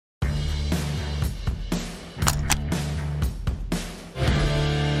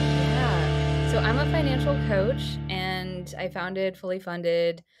I'm a financial coach, and I founded Fully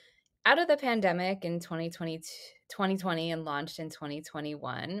Funded out of the pandemic in 2020 and launched in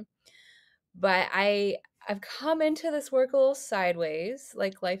 2021. But I've come into this work a little sideways,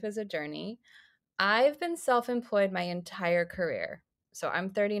 like life is a journey. I've been self-employed my entire career. So I'm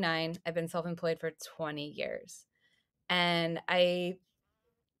 39. I've been self-employed for 20 years. And I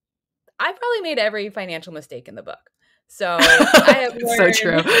probably made every financial mistake in the book. So I have So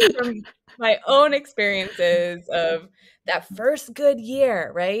true. learned from my own experiences of that first good year,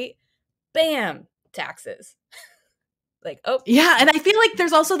 right? Bam, taxes. Like, oh, Yeah, and I feel like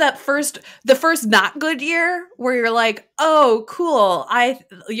there's also the first not good year where you're like, oh, cool. I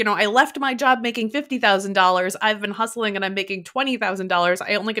left my job making $50,000. I've been hustling and I'm making $20,000.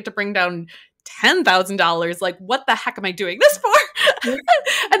 I only get to bring down $10,000. Like, what the heck am I doing this for?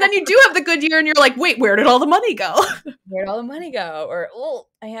 And then you do have the good year and you're like, wait, where did all the money go? Where'd all the money go? Or, oh,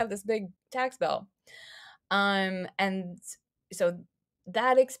 I have this big tax bill. And so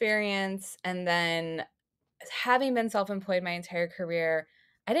that experience, and then having been self-employed my entire career,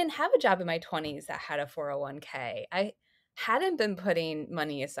 I didn't have a job in my 20s that had a 401k. I hadn't been putting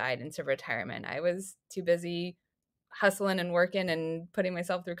money aside into retirement. I was too busy hustling and working and putting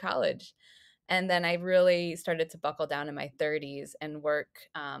myself through college. And then I really started to buckle down in my 30s and work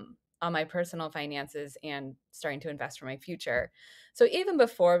on my personal finances and starting to invest for my future. So even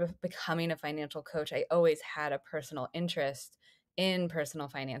before becoming a financial coach, I always had a personal interest in personal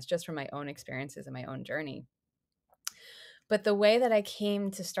finance just from my own experiences and my own journey. But the way that I came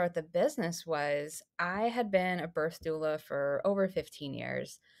to start the business was I had been a birth doula for over 15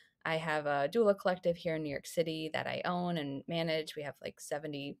 years. I have a doula collective here in New York City that I own and manage. We have like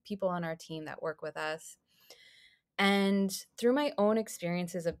 70 people on our team that work with us. And through my own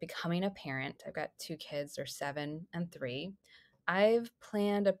experiences of becoming a parent, I've got 2 kids, they're 7 and 3. I've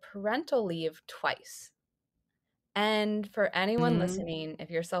planned a parental leave twice. And for anyone listening, if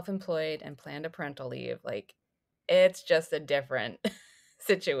you're self-employed and planned a parental leave, like, it's just a different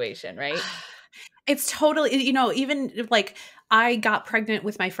situation, right? It's totally, even like I got pregnant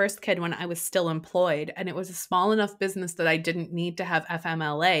with my first kid when I was still employed, and it was a small enough business that I didn't need to have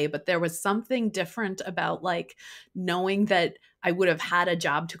FMLA, but there was something different about like knowing that I would have had a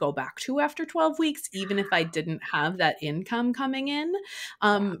job to go back to after 12 weeks, even if I didn't have that income coming in,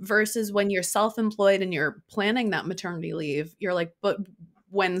 versus when you're self-employed and you're planning that maternity leave, you're like, but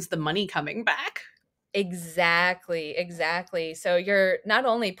when's the money coming back? Exactly. So you're not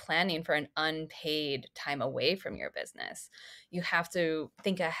only planning for an unpaid time away from your business, you have to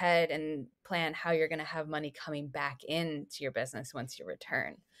think ahead and plan how you're going to have money coming back into your business once you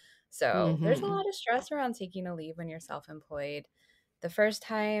return. So there's a lot of stress around taking a leave when you're self-employed. The first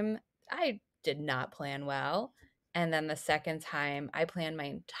time I did not plan well. And then the second time I planned my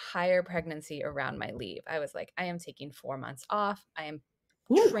entire pregnancy around my leave. I was like, I am taking 4 months off. I am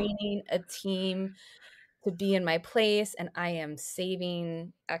training a team to be in my place, and I am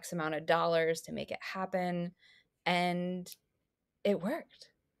saving X amount of dollars to make it happen. And it worked.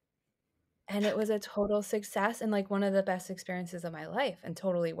 And it was a total success and like one of the best experiences of my life and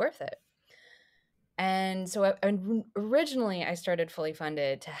totally worth it. And so originally I started Fully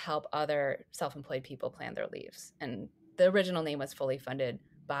Funded to help other self-employed people plan their leaves. And the original name was Fully Funded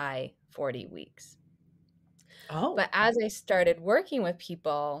by 40 Weeks. Oh. But as I started working with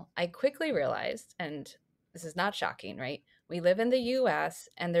people, I quickly realized, and this is not shocking, right? We live in the US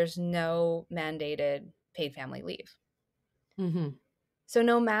and there's no mandated paid family leave. Mm-hmm. So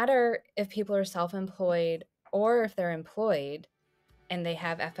no matter if people are self-employed or if they're employed and they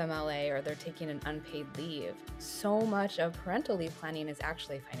have FMLA or they're taking an unpaid leave, so much of parental leave planning is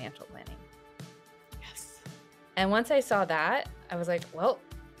actually financial planning. Yes. And once I saw that, I was like, well,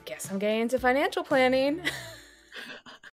 guess I'm getting into financial planning.